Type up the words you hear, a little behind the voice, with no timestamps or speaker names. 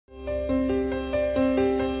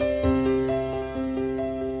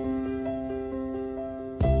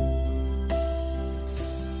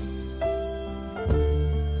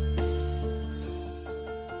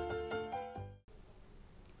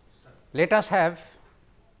let us have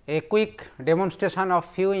a quick demonstration of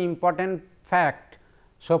few important facts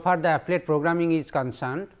so far the applet programming is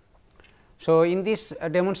concerned. So, in this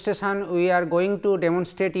demonstration we are going to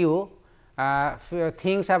demonstrate you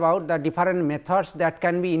things about the different methods that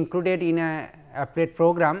can be included in a applet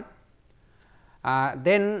program.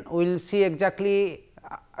 Then we will see exactly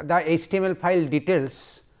the HTML file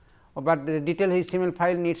details, but the detailed HTML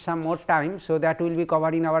file needs some more time. So, that will be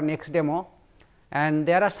covered in our next demo, and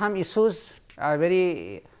there are some issues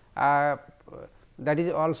very that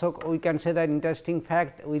is also we can say that interesting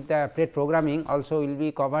fact with the applet programming also will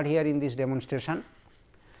be covered here in this demonstration.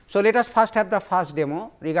 So, let us first have the first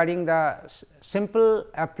demo regarding the simple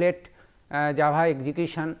applet Java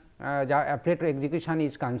execution applet execution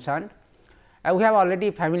is concerned. We have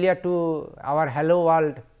already familiar to our hello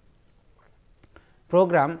world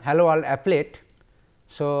program, hello world applet.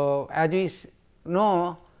 So, as we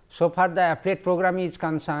know, so far the applet program is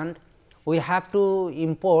concerned, we have to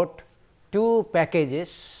import two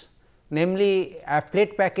packages, namely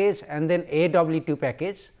applet package and then AW2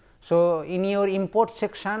 package. So, in your import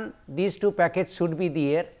section these two packages should be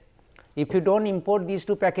there. If you do not import these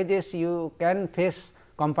two packages, you can face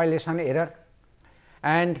compilation error.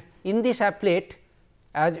 And in this applet,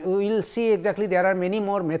 as we will see exactly there are many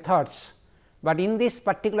more methods, but in this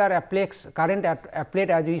particular current applet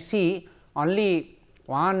as we see only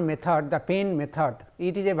one method, the pen method.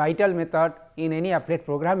 It is a vital method in any applet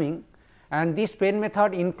programming, and this pen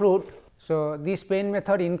method include. So, this pen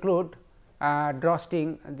method include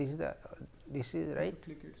drawstring. This is right.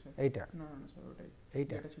 Eta. No, sir.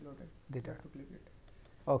 Eta. Data.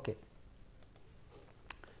 Okay.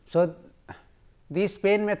 So, these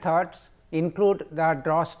pen methods include the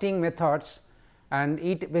drawstring methods, and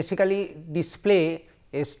it basically display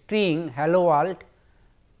a string hello world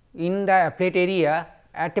in the applet area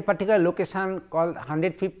at a particular location called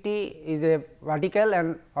 150 is a vertical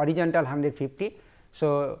and horizontal 150.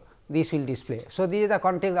 So, this will display. So, this is the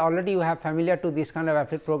context already you have familiar to this kind of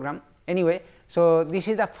applet program. Anyway, so this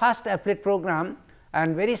is the first applet program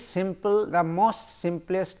and very simple, the most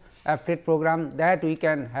simplest applet program that we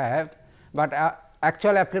can have, but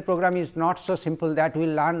actual applet program is not so simple, that we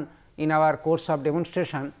will learn in our course of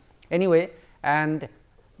demonstration. Anyway, and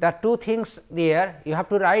the two things there, you have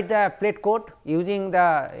to write the applet code using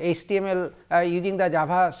the HTML using the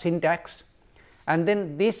Java syntax, and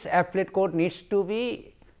then this applet code needs to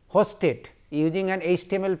be hosted using an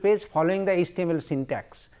HTML page following the HTML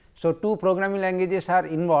syntax. So, two programming languages are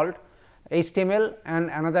involved, HTML and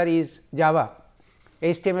another is Java.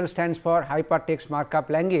 HTML stands for hypertext markup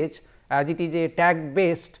language, as it is a tag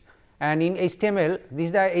based, and in HTML this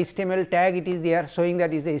is the HTML tag, it is there showing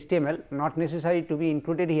that is the HTML, not necessary to be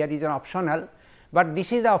included here, is an optional, but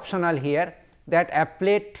this is the optional here, that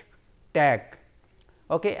applet tag.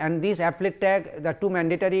 Okay, and this applet tag, the two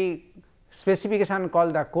mandatory specification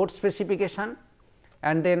called the code specification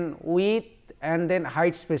and then width and then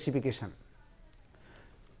height specification.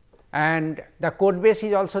 And the code base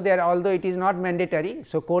is also there, although it is not mandatory.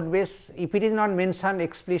 So, code base, if it is not mentioned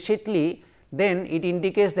explicitly, then it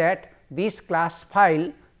indicates that this class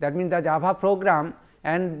file, that means the Java program,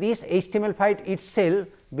 and this HTML file itself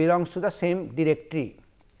belongs to the same directory.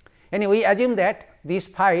 Anyway, we assume that this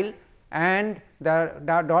file and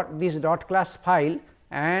this dot class file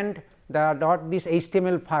and the this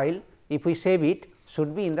HTML file, if we save it,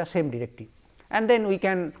 should be in the same directory, and then we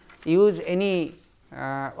can use any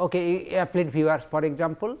applet viewer for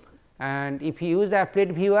example, and if you use the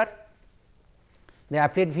applet viewer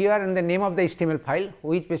and the name of the HTML file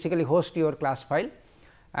which basically hosts your class file,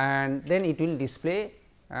 and then it will display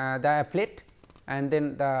the applet, and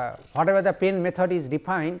then the whatever the pen method is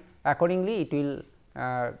defined accordingly it will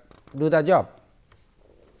do the job.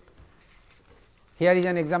 Here is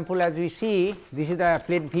an example, as we see this is the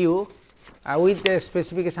applet view with the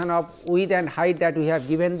specification of width and height that we have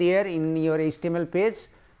given there in your HTML page,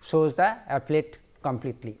 shows the applet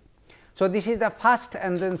completely. So, this is the first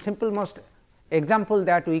and then simple most example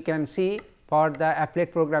that we can see for the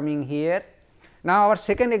applet programming here. Now, our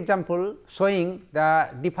second example showing the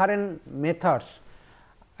different methods,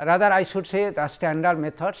 rather I should say the standard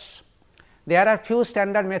methods. There are few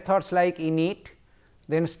standard methods like init,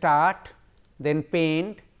 then start, then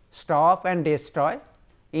paint, stop and destroy.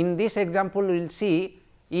 In this example, we will see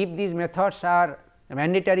if these methods are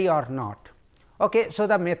mandatory or not. Okay, so,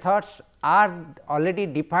 the methods are already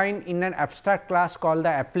defined in an abstract class called the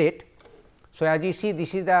applet. So, as you see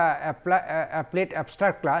this is the applet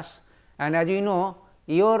abstract class, and as you know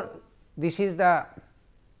this is the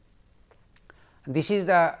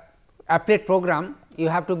applet program, you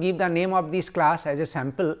have to give the name of this class as a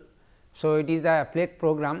sample. So, it is the applet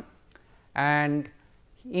program, and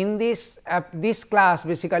in this class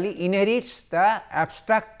basically inherits the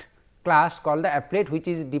abstract class called the applet, which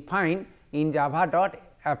is defined in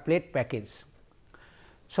java.applet package.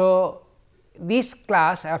 So, this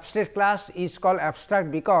class abstract class is called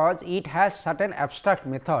abstract because it has certain abstract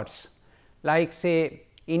methods, like say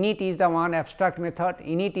init is the one abstract method,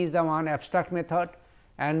 init is the one abstract method,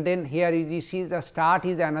 and then here you see the start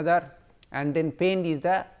is another, and then pend is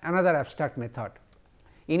the another abstract method.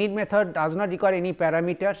 Init method does not require any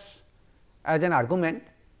parameters as an argument,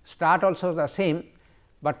 start also the same,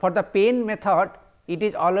 but for the pend method it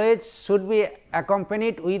is always should be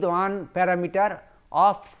accompanied with one parameter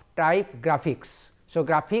of type graphics. So,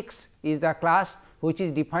 graphics is the class which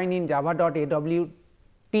is defined in java.awt,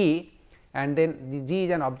 and then G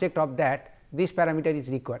is an object of that, this parameter is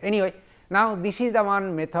required. Anyway, now this is the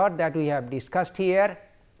one method that we have discussed here,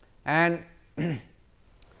 and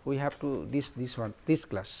we have to this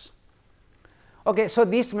class. Okay, so,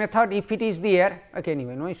 this method if it is there, okay,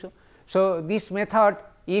 anyway no issue. So, this method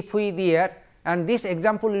if we there, and this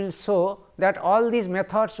example will show that all these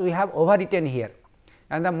methods we have overwritten here,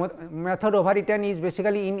 and the method overwritten is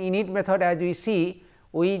basically in init method, as we see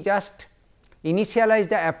we just initialize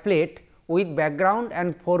the applet with background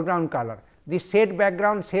and foreground color. This set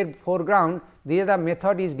background, set foreground, these are the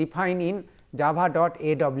method is defined in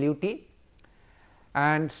java.awt,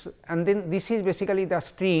 and then this is basically the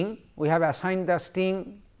string. We have assigned the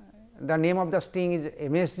string, the name of the string is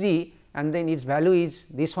msg, and then its value is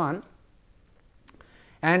this one.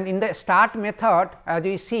 And in the start method, as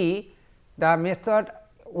we see, the method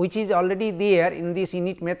which is already there in this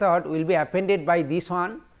init method will be appended by this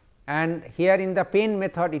one, and here in the pend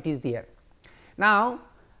method it is there. Now,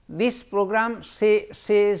 this program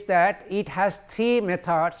says that it has 3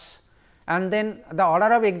 methods, and then the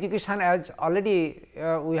order of execution, as already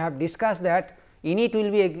we have discussed, that init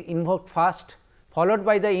will be invoked first, followed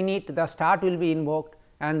by the init, the start will be invoked,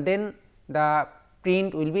 and then the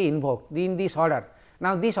print will be invoked in this order.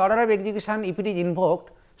 Now, this order of execution if it is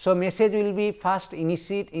invoked, so message will be first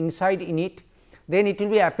inside init, then it will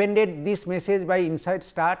be appended this message by inside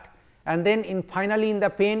start, and then finally in the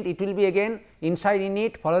pend it will be again inside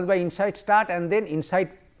init followed by inside start, and then inside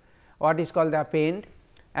what is called the pend,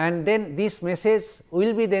 and then this message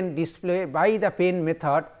will be then displayed by the pend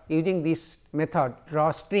method using this method draw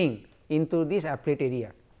string into this applet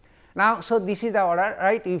area. Now, so this is the order,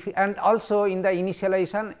 right, and also in the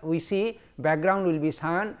initialization we see background will be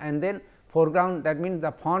cyan, and then foreground, that means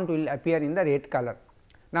the font will appear in the red color.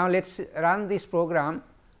 Now, let us run this program,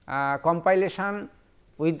 compilation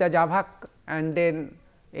with the Java, and then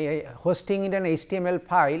hosting in an HTML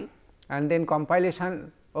file, and then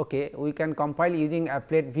compilation. Okay, we can compile using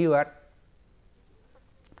applet viewer.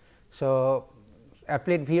 So,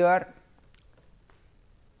 applet viewer,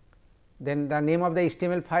 then the name of the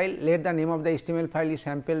HTML file, let the name of the HTML file is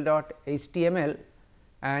sample.html,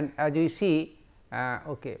 and as you see,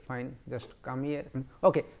 okay, fine, just come here.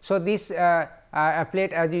 Okay. So, this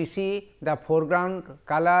applet, as you see, the foreground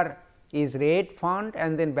color is red font,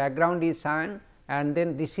 and then background is cyan, and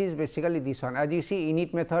then this is basically this one. As you see,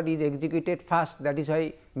 init method is executed first, that is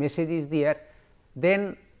why message is there,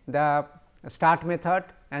 then the start method,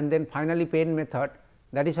 and then finally pend method,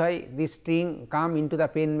 that is why this string come into the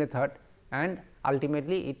pend method, and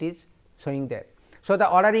ultimately it is showing there. So, the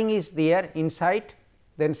ordering is there inside,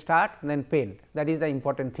 then start, then pend, that is the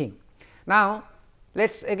important thing. Now, let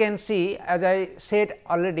us again see, as I said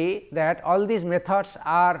already, that all these methods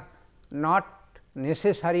are not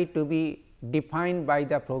necessary to be defined by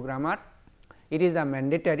the programmer, it is the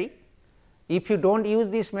mandatory. If you do not use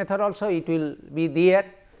this method also, it will be there.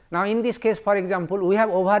 Now, in this case, for example, we have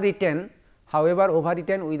overwritten, however,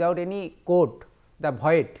 overwritten without any code, the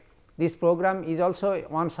void. This program is also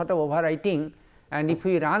one sort of overwriting, and if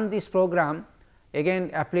we run this program, again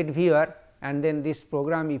applet viewer, and then this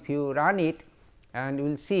program if you run it, and you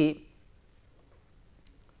will see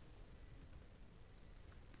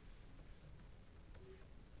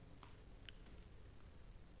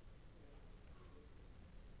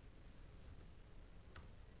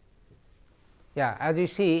as you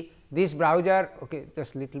see this browser, okay,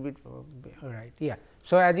 just little bit right,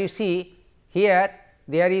 So, as you see here,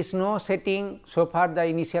 there is no setting so far the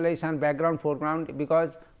initialization background foreground,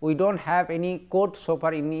 because we do not have any code so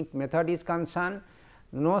far init method is concerned,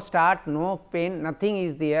 no start, no pend, nothing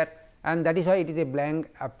is there, and that is why it is a blank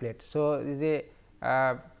applet. So, it is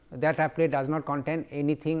a that applet does not contain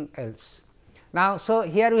anything else. Now, so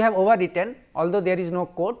here we have overwritten, although there is no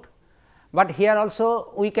code, but here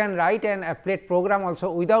also we can write an applet program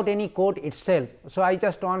also without any code itself. So, I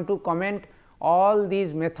just want to comment all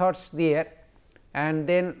these methods there, and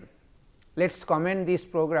then let us comment this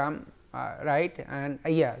program, right, and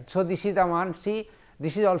yeah. So, this is the one, see,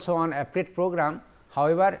 this is also an applet program.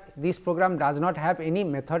 However, this program does not have any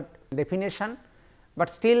method definition, but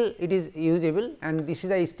still it is usable, and this is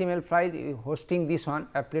the HTML file hosting this one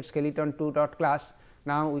applet skeleton2.class.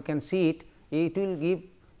 Now, we can see it, it will give,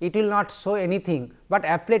 it will not show anything, but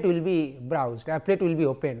applet will be browsed, applet will be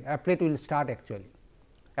opened, applet will start actually.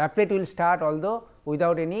 Applet will start, although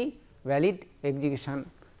without any valid execution,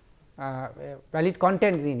 valid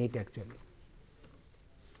content in it actually.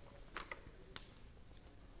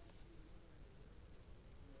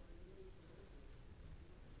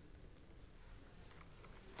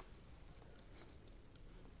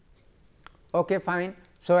 Okay, fine.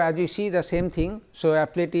 So, as you see the same thing. So,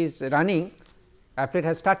 applet is running, applet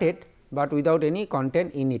has started, but without any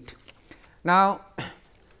content in it. Now,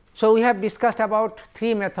 so we have discussed about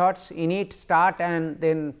 3 methods, init, start, and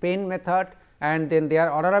then paint method, and then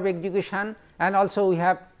their order of execution, and also we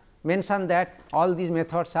have mentioned that all these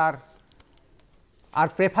methods are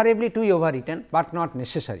preferably to be overwritten, but not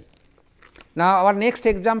necessary. Now, our next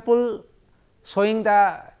example showing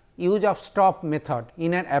the use of stop method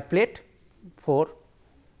in an applet 4,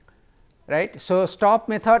 right. So, stop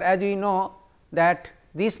method, as we know that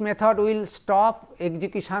this method will stop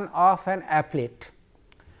execution of an applet,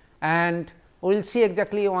 and we will see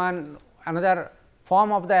exactly another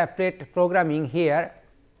form of the applet programming here.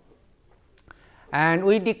 And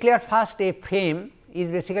we declare first a frame is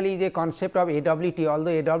basically the concept of AWT,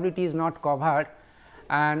 although AWT is not covered.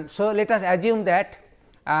 And so, let us assume that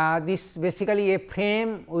this basically a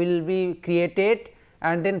frame will be created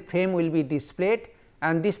and then frame will be displayed,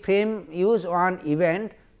 and this frame use one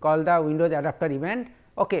event called the Windows adapter event.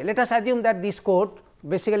 Okay, let us assume that this code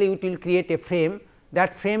basically it will create a frame,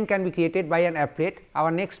 that frame can be created by an applet. Our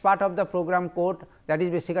next part of the program code, that is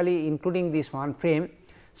basically including this one frame.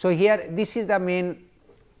 So, here this is the main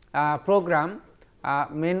program,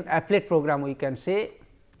 main applet program we can say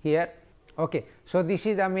here. Okay. So, this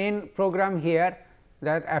is the main program here,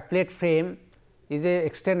 that applet frame is a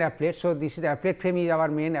extend applet. So, this is the applet frame is our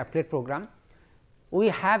main applet program. We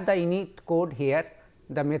have the init code here,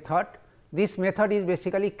 the method. This method is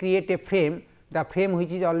basically create a frame, the frame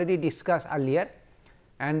which is already discussed earlier,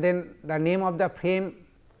 and then the name of the frame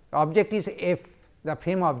object is f, the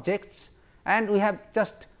frame objects, and we have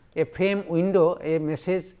just a frame window, a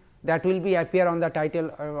message that will be appear on the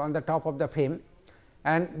title on the top of the frame,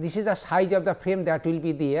 and this is the size of the frame that will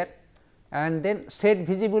be there. And then set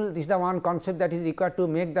visible, this is the one concept that is required to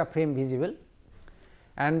make the frame visible.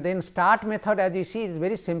 And then start method, as you see, is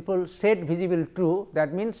very simple, set visible true,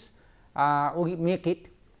 that means we make it,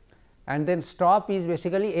 and then stop is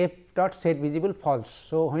basically f dot set visible false.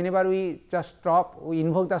 So, whenever we just stop, we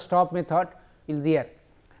invoke the stop method is there.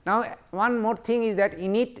 Now, one more thing is that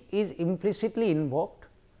init is implicitly invoked,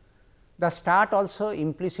 the start also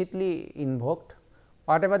implicitly invoked,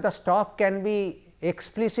 whatever the stop can be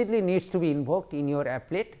explicitly needs to be invoked in your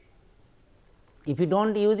applet. If you do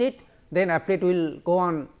not use it, then applet will go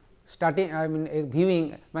on starting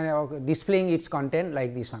viewing, displaying its content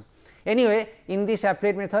like this one. Anyway, in this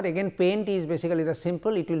applet method again paint is basically the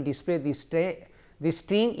simple, it will display this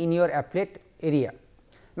string in your applet area.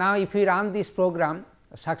 Now, if we run this program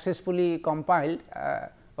successfully compiled,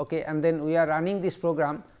 okay, and then we are running this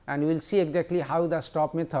program, and we will see exactly how the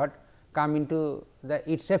stop method come into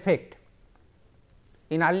its effect.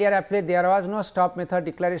 In earlier applet there was no stop method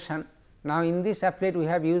declaration. Now, in this applet we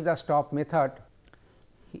have used the stop method.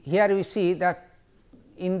 Here we see that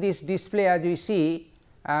in this display, as we see,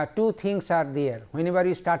 2 things are there. Whenever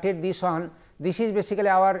we started this one, this is basically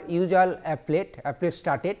our usual applet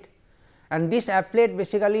started, and this applet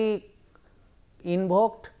basically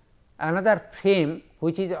invoked another frame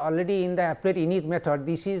which is already in the applet init method.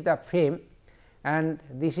 This is the frame, and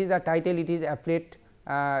this is the title, it is applet,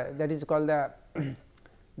 that is called the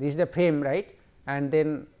this is the frame, right, and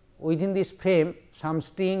then within this frame some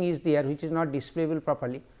string is there which is not displayable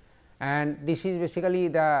properly, and this is basically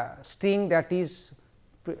the string that is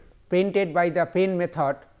painted by the paint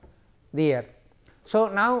method there. So,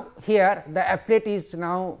 now here the applet is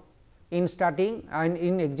now in starting and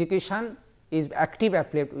in execution is active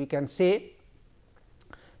applet we can say.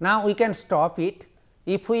 Now, we can stop it.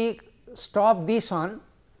 If we stop this one,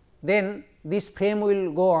 then this frame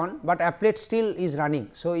will go on, but applet still is running.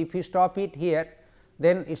 So, if you stop it here,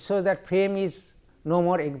 then it shows that frame is no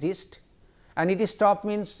more exist, and it is stop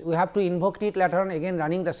means we have to invoke it later on again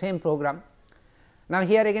running the same program. Now,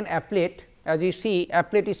 here again applet, as you see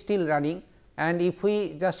applet is still running, and if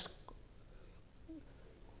we just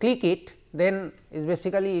click it, then is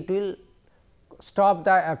basically it will stop the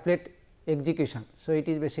applet execution. So, it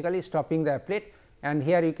is basically stopping the applet, and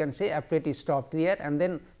here you can say applet is stopped here, and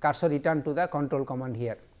then cursor return to the control command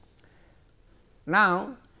here.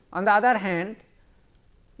 Now, on the other hand,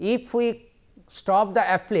 if we stop the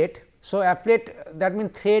applet, so applet, that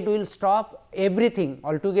means thread will stop everything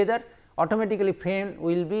altogether, automatically frame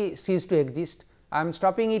will be cease to exist. I am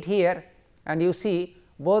stopping it here, and you see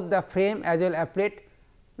both the frame as well applet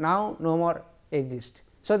now no more exist.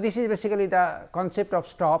 So, this is basically the concept of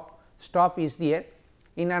stop is there.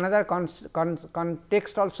 In another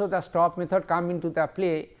context also the stop method come into the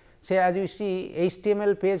play. Say as you see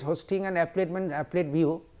HTML page hosting and applet means applet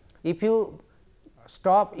view. If you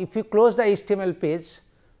stop, if you close the HTML page,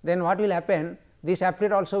 then what will happen? This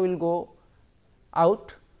applet also will go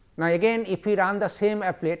out. Now, again if we run the same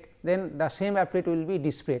applet, then the same applet will be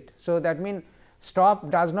displayed. So, that means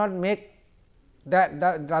stop does not make that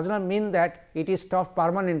does not mean that it is stopped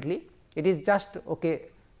permanently. It is just okay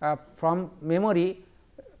from memory,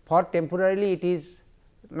 for temporarily it is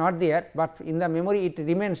not there, but in the memory it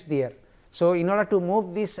remains there. So, in order to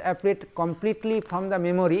move this applet completely from the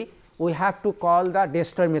memory, we have to call the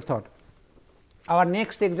destroy method. Our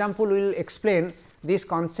next example will explain this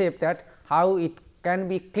concept, that how it can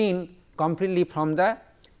be cleaned completely from the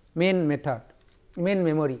main method, main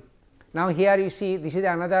memory. Now, here you see this is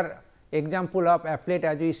another example of applet.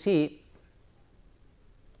 As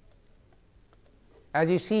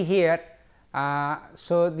you see here,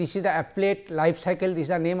 so this is the applet life cycle, this is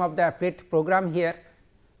the name of the applet program here,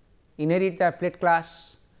 inherit the applet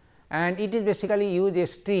class, and it is basically use a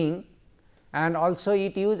string, and also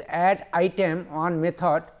it use add item on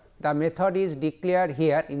method. The method is declared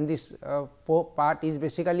here in this part is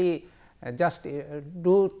basically just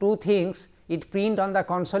do two things. It print on the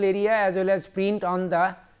console area as well as print on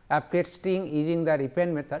the applet string using the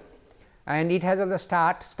repend method, and it has also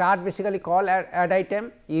start basically call add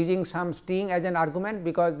item using some string as an argument,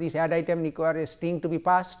 because this add item require a string to be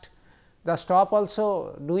passed. The stop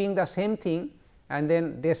also doing the same thing, and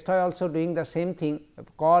then destroy also doing the same thing.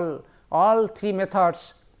 Call all three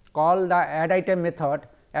methods, call the add item method.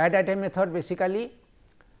 Add item method basically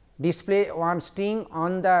display one string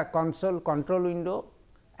on the console control window,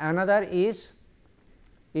 another is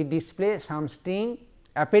it display some string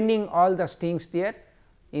appending all the strings there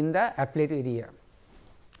in the applet area.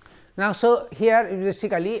 Now, so here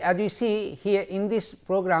basically as you see here in this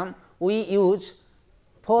program we use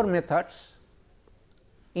 4 methods: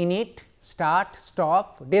 init, start,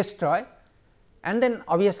 stop, destroy, and then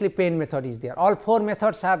obviously paint method is there. All 4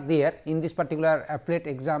 methods are there in this particular applet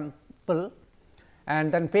example,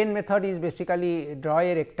 and then paint method is basically draw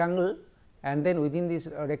a rectangle, and then within this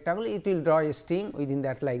rectangle it will draw a string within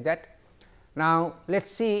that, like that. Now, let us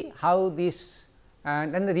see how this,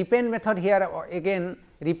 and then the repend method here again,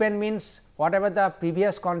 repend means whatever the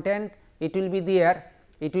previous content it will be there,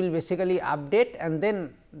 it will basically update and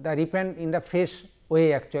then the repend in the fresh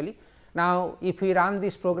way actually. Now, if we run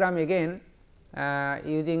this program again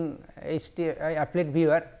using applet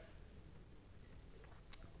viewer,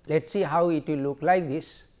 let us see how it will look like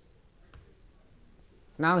this.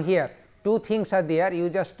 Now, here 2 things are there, you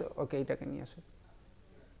just okay, it can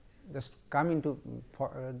just come into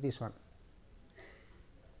this one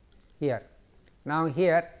here. Now,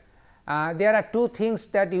 here there are 2 things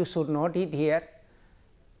that you should note it here.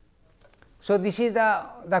 So, this is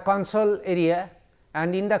the console area,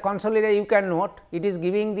 and in the console area you can note it is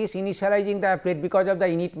giving this initializing the applet because of the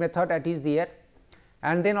init method that is there,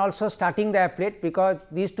 and then also starting the applet, because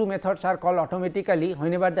these 2 methods are called automatically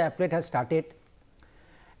whenever the applet has started,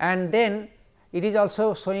 and then it is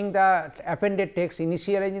also showing the appended text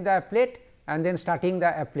initializing the applet and then starting the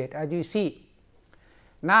applet as you see.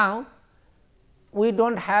 Now, we do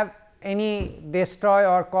not have any destroy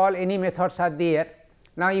or call, any methods are there.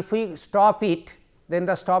 Now, if we stop it, then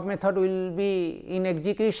the stop method will be in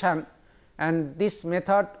execution, and this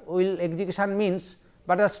method will execution means,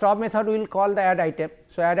 but the stop method will call the add item.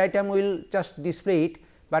 So, add item will just display it,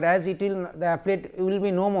 but as it will the applet will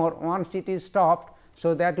be no more once it is stopped.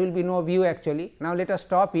 So, that will be no view actually. Now, let us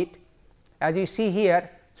stop it. As you see here,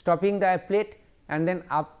 stopping the applet and then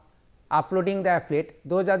uploading the applet,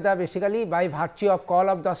 those are the basically by virtue of call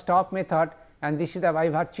of the stop method, and this is the by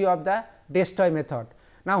virtue of the destroy method.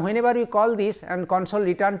 Now, whenever we call this and console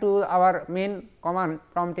return to our main command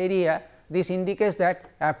prompt area, this indicates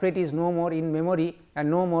that applet is no more in memory and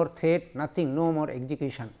no more thread, nothing, no more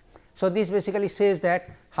execution. So, this basically says that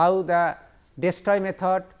how the destroy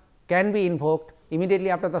method can be invoked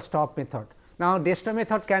immediately after the stop method. Now, destroy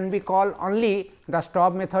method can be called only the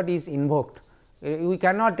stop method is invoked. We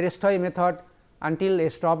cannot destroy method until a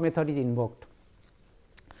stop method is invoked.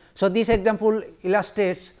 So, this example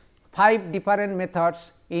illustrates 5 different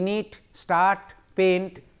methods: init, start,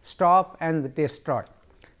 paint, stop and destroy.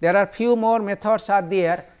 There are few more methods are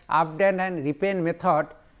there, update and repaint method,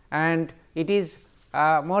 and it is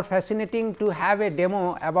more fascinating to have a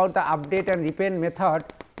demo about the update and repaint method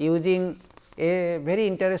using a very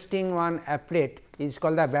interesting one applet, is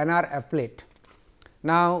called the banner applet.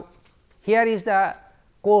 Now, here is the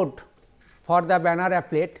code for the banner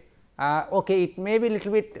applet. Okay, it may be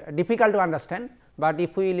little bit difficult to understand, but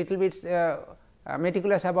if we little bit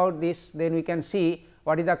meticulous about this, then we can see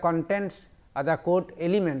what is the contents, the code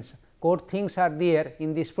elements, code things are there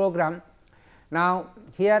in this program. Now,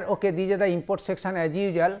 here okay, these are the import section as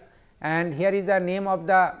usual, and here is the name of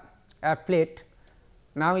the applet.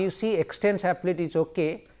 Now, you see extends applet is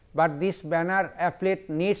okay, but this banner applet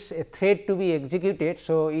needs a thread to be executed.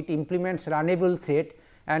 So, it implements runnable thread,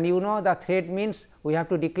 and you know the thread means we have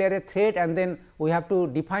to declare a thread and then we have to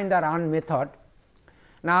define the run method.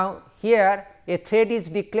 Now, here a thread is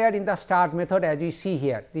declared in the start method, as we see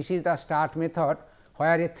here. This is the start method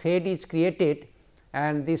where a thread is created,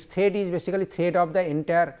 and this thread is basically thread of the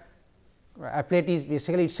entire applet is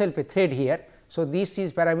basically itself a thread here. So, this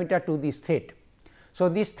is parameter to this thread. So,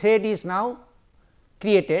 this thread is now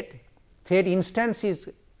created, thread instance is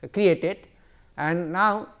created, and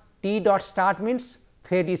now t dot start means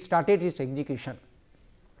thread is started its execution.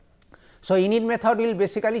 So, init method will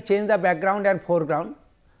basically change the background and foreground,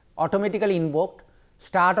 automatically invoked.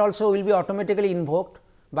 Start also will be automatically invoked.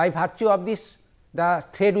 By virtue of this, the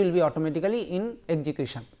thread will be automatically in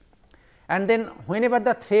execution, and then whenever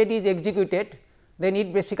the thread is executed, then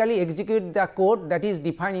it basically execute the code that is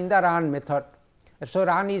defined in the run method. So,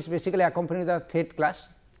 run is basically accompanying the thread class.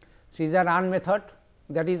 So, is the run method,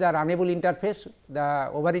 that is the runnable interface,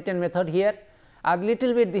 the overwritten method here. A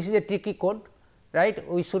little bit this is a tricky code, right.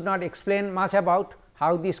 We should not explain much about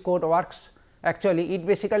how this code works. Actually, it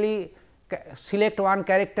basically select one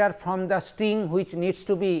character from the string which needs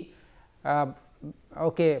to be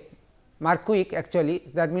Markowitz, actually,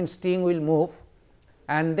 that means string will move,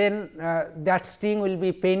 and then that string will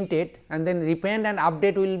be painted, and then repaint and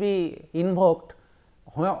update will be invoked.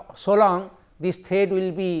 So long this thread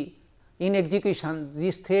will be in execution,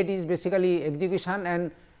 this thread is basically execution,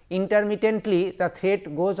 and intermittently the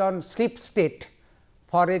thread goes on sleep state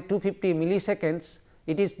for a 250 milliseconds.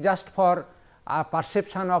 It is just for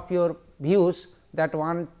perception of your views that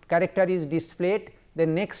one character is displayed, the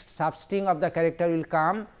next substring of the character will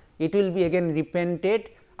come, it will be again repainted,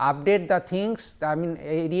 update the things, I mean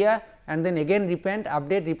area, and then again repaint,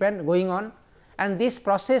 update, repaint, going on, and this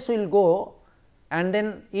process will go, and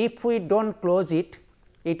then if we do not close it,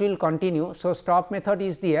 it will continue. So, stop method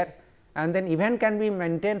is there, and then event can be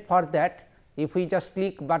maintained for that. If we just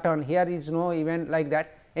click button, here is no event like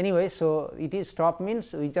that. Anyway, so it is stop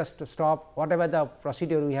means we just stop whatever the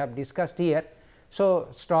procedure we have discussed here. So,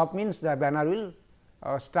 stop means the banner will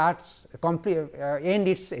starts end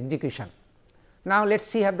its execution. Now, let us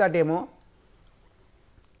see have the demo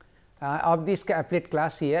of this applet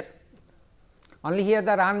class here. Only here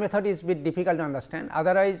the run method is bit difficult to understand,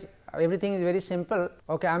 otherwise everything is very simple.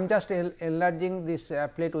 Okay, I am just enlarging this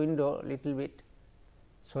applet window little bit,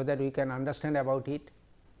 so that we can understand about it.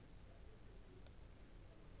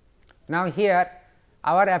 Now, here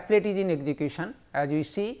our applet is in execution as we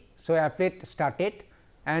see. So, applet started,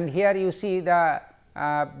 and here you see the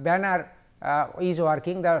banner is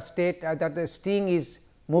working, the state that the string is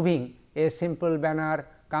moving, a simple banner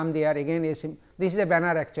come there again a this is a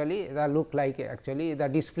banner actually, the look like actually the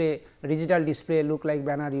display digital display look like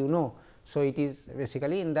banner, you know. So, it is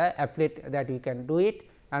basically in the applet that we can do it,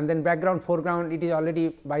 and then background foreground it is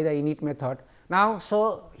already by the init method. Now,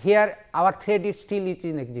 so here our thread is still is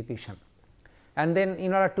in execution, and then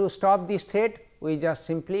in order to stop this thread we just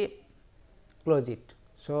simply close it.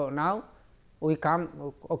 So, now we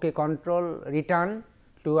come control return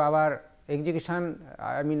to our execution,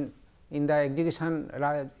 I mean in the execution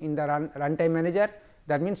in the runtime manager,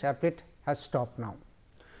 that means applet has stopped now.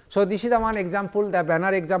 So, this is the one example, the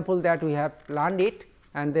banner example that we have learned it,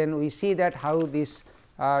 and then we see that how this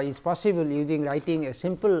is possible using writing a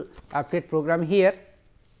simple applet program here.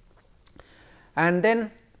 And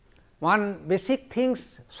then one basic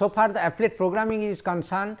things so far the applet programming is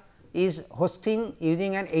concerned is hosting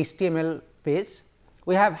using an HTML page.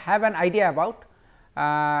 We have an idea about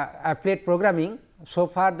applet programming. So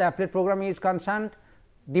far the applet programming is concerned,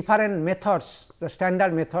 different methods, the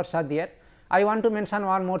standard methods are there. I want to mention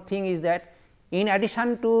one more thing is that in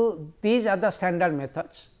addition to these other standard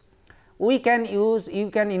methods, we can use,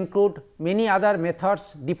 you can include many other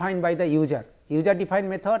methods defined by the user defined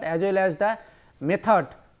method, as well as the method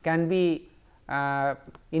can be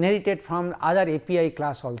inherited from other API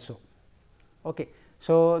class also. Okay.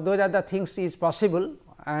 So, those are the things is possible,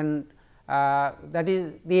 and that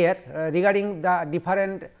is there regarding the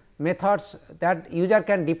different methods that user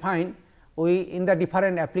can define in the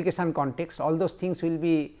different application context. All those things will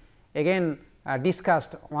be again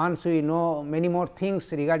discussed once we know many more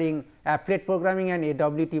things regarding applet programming and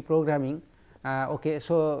AWT programming. Okay.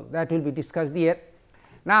 So, that will be discussed there.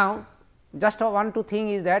 Now, just one two thing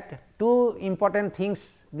is that two important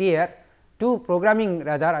things there, two programming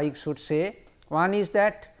rather I should say. One is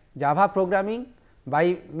that Java programming,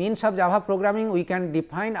 by means of Java programming we can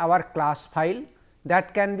define our class file,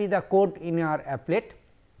 that can be the code in our applet,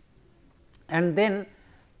 and then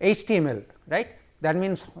HTML, right. That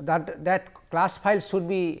means that class file should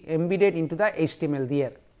be embedded into the HTML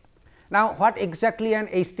there. Now, what exactly an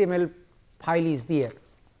HTML file is there?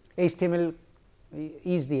 HTML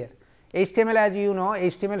is there. HTML, as you know,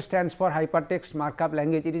 HTML stands for hypertext markup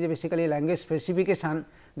language. It is basically a language specification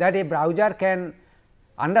that a browser can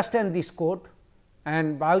understand this code,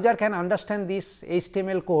 and browser can understand this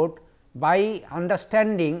HTML code by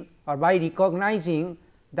understanding or by recognizing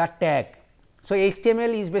the tag. So,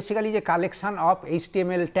 HTML is basically a collection of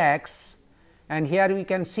HTML tags, and here we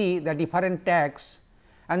can see the different tags,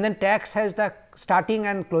 and then tags has the starting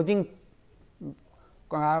and closing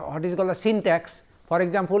what is called the syntax. For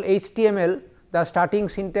example, HTML, the starting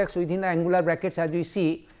syntax within the angular brackets as we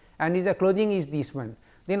see, and is the closing is this one.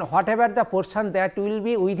 Then whatever the portion that will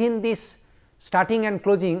be within this starting and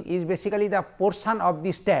closing is basically the portion of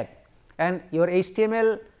this tag, and your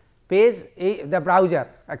HTML page the browser,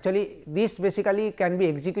 actually this basically can be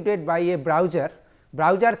executed by a browser.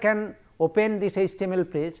 Browser can open this HTML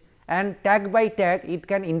page, and tag by tag it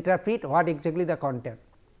can interpret what exactly the content.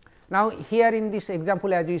 Now, here in this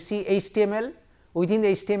example as we see HTML, within the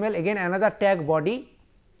HTML again another tag body,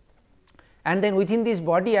 and then within this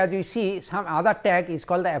body as we see some other tag is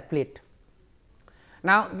called the applet.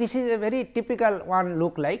 Now, this is a very typical one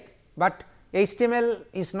look like, but HTML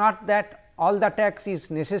is not that all the tags is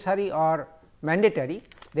necessary or mandatory.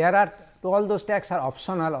 There are all those tags are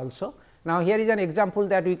optional also. Now, here is an example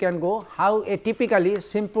that we can go how a typically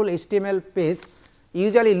simple HTML page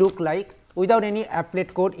usually look like without any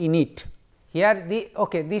applet code in it. Here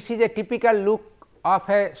this is a typical look of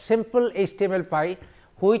a simple HTML file,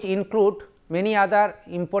 which include many other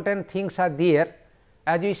important things are there.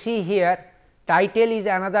 As we see here, title is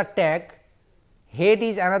another tag, head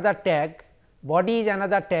is another tag, body is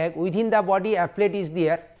another tag, within the body applet is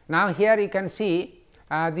there. Now, here you can see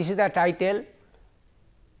this is the title,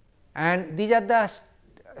 and these are the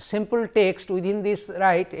simple text within this,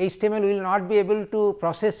 right. HTML will not be able to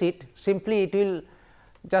process it, simply it will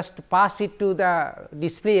just pass it to the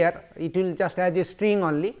displayer, it will just as a string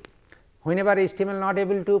only. Whenever HTML not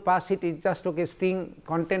able to pass it, it is just okay string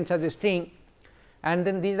contents as a string, and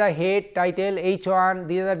then these are head, title, H1,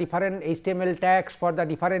 these are different HTML tags for the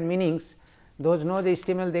different meanings. Those know the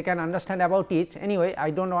HTML, they can understand about each. Anyway,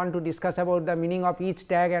 I do not want to discuss about the meaning of each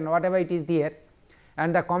tag and whatever it is there,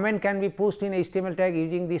 and the comment can be pushed in HTML tag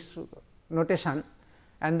using this notation,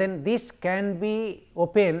 and then this can be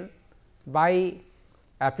opened by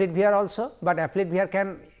applet VR also, but applet VR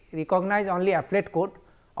can recognize only applet code.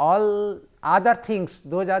 All other things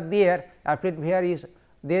those are there, applet VR is,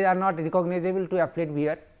 they are not recognizable to applet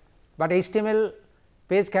VR, but HTML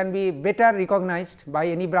page can be better recognized by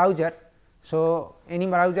any browser. So, any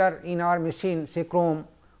browser in our machine, say Chrome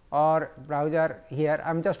or browser here, I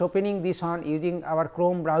am just opening this one using our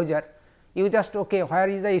Chrome browser. You just where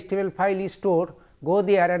is the HTML file is stored, go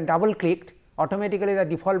there and double clicked, automatically the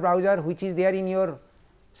default browser which is there in your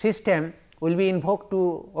system will be invoked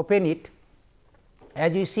to open it.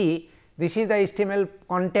 As you see, this is the HTML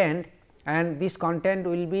content, and this content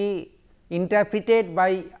will be interpreted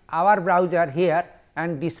by our browser here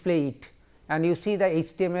and display it, and you see the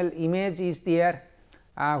HTML image is there,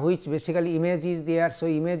 which basically image is there. So,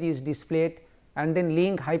 image is displayed, and then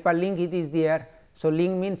link, hyperlink it is there. So,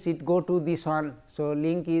 link means it go to this one. So,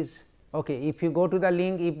 link is if you go to the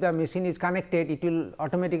link, if the machine is connected, it will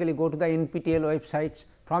automatically go to the NPTEL websites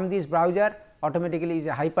from this browser, automatically is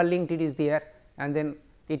a hyperlinked, it is there, and then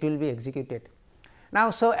it will be executed. Now,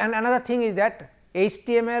 so and another thing is that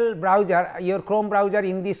HTML browser, your Chrome browser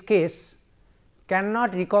in this case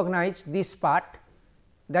cannot recognize this part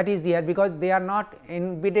that is there, because they are not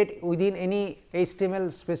embedded within any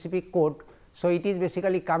HTML specific code. So, it is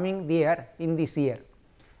basically coming there in this here,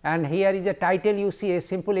 and here is a title, you see a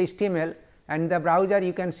simple HTML, and the browser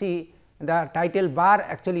you can see the title bar,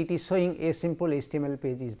 actually it is showing a simple HTML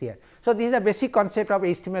page is there. So, this is a basic concept of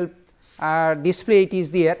HTML display, it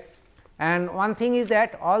is there, and one thing is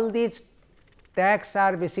that all these tags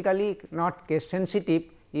are basically not case sensitive.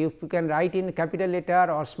 If you can write in capital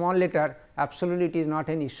letter or small letter, absolutely it is not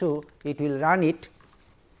an issue, it will run it.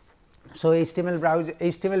 So,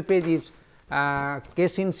 HTML page is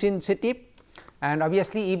case insensitive, and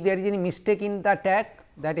obviously, if there is any mistake in the tag,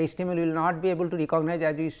 that HTML will not be able to recognize,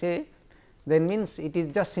 as we say, then means it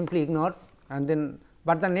is just simply ignored, and then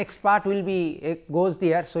but the next part will be goes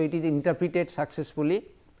there. So, it is interpreted successfully.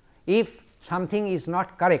 If something is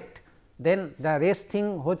not correct, then the rest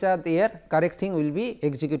thing which are there, correct thing will be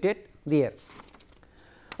executed there.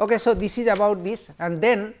 Okay, so, this is about this, and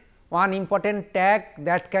then one important tag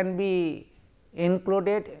that can be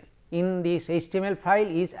included in this HTML file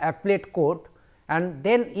is applet code, and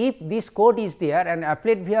then if this code is there and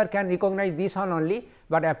applet viewer can recognize this one only,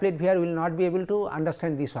 but applet viewer will not be able to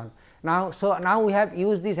understand this one. Now, so now we have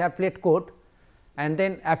used this applet code, and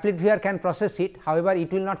then applet viewer can process it. However,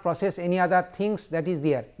 it will not process any other things that is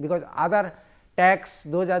there, because other tags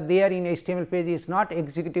those are there in HTML page is not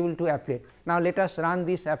executable to applet. Now, let us run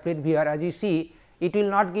this applet viewer. As you see, it will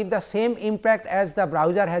not give the same impact as the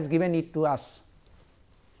browser has given it to us.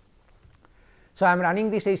 So, I am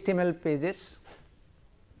running this HTML pages,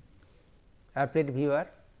 applet viewer,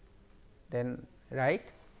 then write.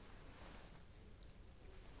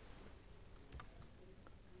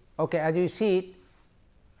 Okay, as you see it,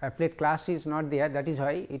 applet class is not there, that is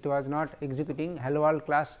why it was not executing hello world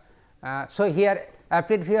class. So, here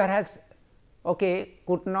applet viewer has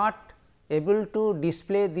could not able to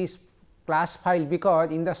display this class file,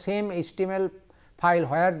 because in the same HTML file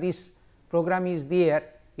where this program is there,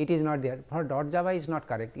 it is not there. For .java is not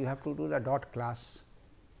correct, you have to do the .class.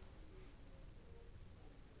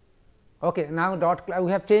 Okay, now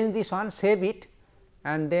we have changed this one, save it,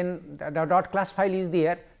 and then the .class file is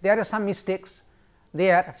there. There are some mistakes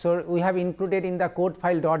there. So, we have included in the code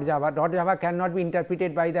file .java. .java cannot be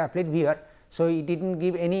interpreted by the applet viewer. So, it did not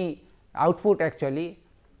give any output actually.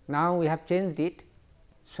 Now, we have changed it.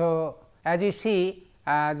 So, as you see,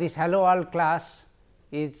 this hello world class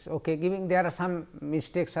is giving, there are some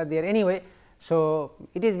mistakes are there anyway. So,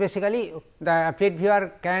 it is basically the applet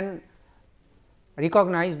viewer can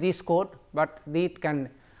recognize this code, but it can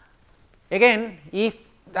again, if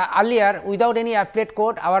the earlier without any applet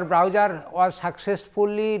code our browser was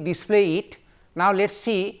successfully display it. Now, let us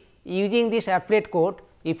see using this applet code,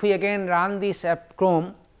 if we again run this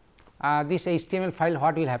Chrome, this HTML file,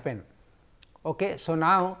 what will happen. Okay. So,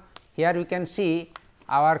 now, here we can see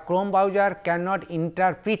our Chrome browser cannot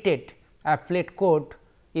interpret applet code,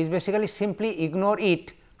 is basically simply ignore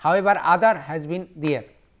it, however, other has been there.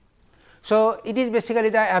 So, it is basically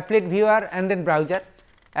the applet viewer and then browser.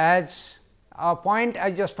 As a point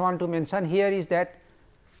I just want to mention here is that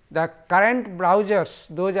the current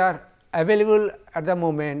browsers, those are available at the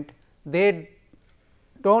moment, they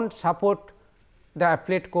do not support the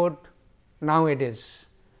applet code nowadays.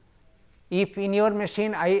 If in your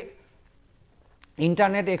machine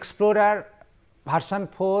Internet Explorer version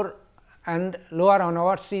 4 and lower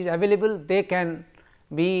onwards is available, they can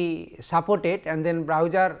be supported, and then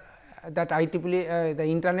browser that IEEE the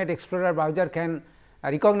Internet Explorer browser can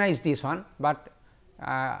recognize this one, but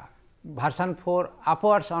version 4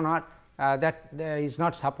 upwards or not, that is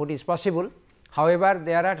not support is possible. However,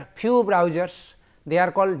 there are few browsers, they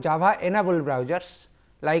are called Java enabled browsers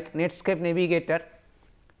like Netscape Navigator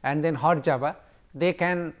and then Hot Java. They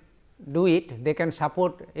can do it, they can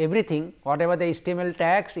support everything, whatever the HTML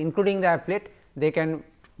tags including the applet, they can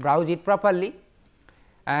browse it properly.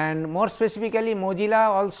 And more specifically Mozilla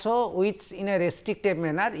also, which in a restricted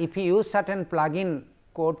manner, if you use certain plugin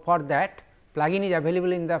code for that, plugin is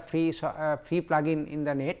available in the free plugin in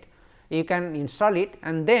the net, you can install it,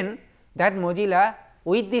 and then that Mozilla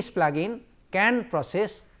with this plugin can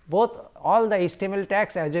process both all the HTML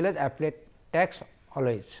tags as well as applet tags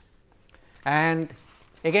always. And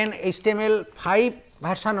again HTML5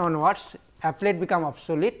 version onwards, applet become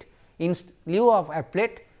obsolete. In lieu of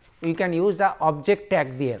applet, we can use the object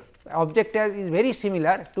tag there. Object tag is very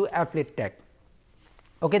similar to applet tag.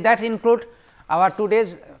 Okay, that includes our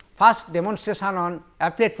today's first demonstration on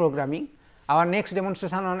applet programming. Our next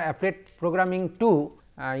demonstration on applet programming 2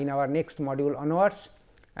 in our next module onwards,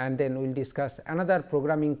 and then we will discuss another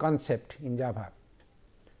programming concept in Java.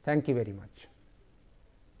 Thank you very much.